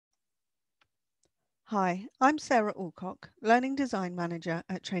Hi, I'm Sarah Alcock, Learning Design Manager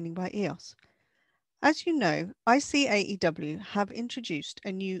at Training by EOS. As you know, ICAEW have introduced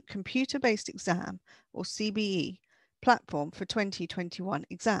a new computer-based exam, or CBE, platform for 2021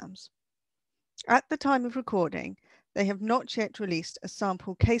 exams. At the time of recording, they have not yet released a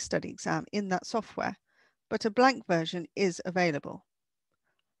sample case study exam in that software, but a blank version is available.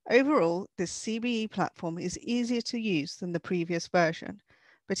 Overall, this CBE platform is easier to use than the previous version,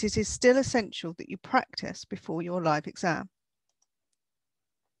 but it is still essential that you practice before your live exam.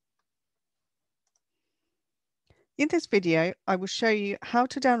 In this video, I will show you how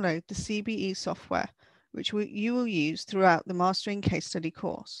to download the CBE software, which you will use throughout the Mastering Case Study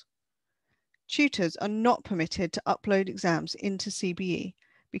course. Tutors are not permitted to upload exams into CBE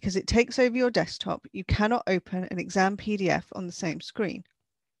because it takes over your desktop. You cannot open an exam PDF on the same screen.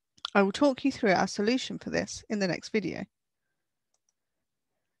 I will talk you through our solution for this in the next video.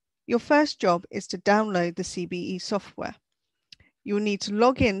 Your first job is to download the CBE software. You will need to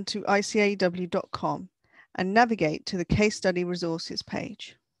log in to ICAEW.com and navigate to the Case Study Resources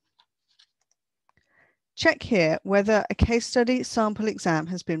page. Check here whether a case study sample exam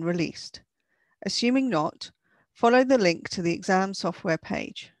has been released. Assuming not, follow the link to the exam software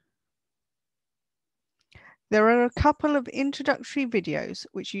page. There are a couple of introductory videos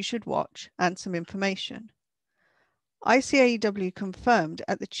which you should watch and some information. ICAEW confirmed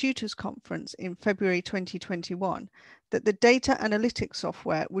at the Tutors Conference in February 2021 that the data analytics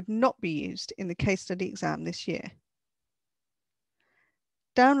software would not be used in the case study exam this year.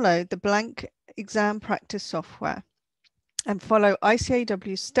 Download the blank exam practice software and follow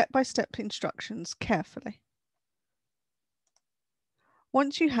ICAEW's step-by-step instructions carefully.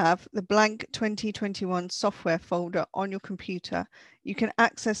 Once you have the blank 2021 software folder on your computer, you can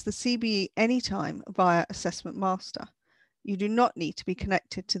access the CBE anytime via Assessment Master. You do not need to be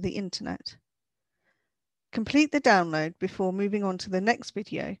connected to the internet. Complete the download before moving on to the next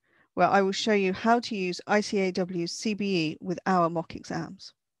video, where I will show you how to use ICAEW's CBE with our mock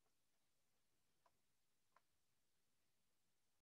exams.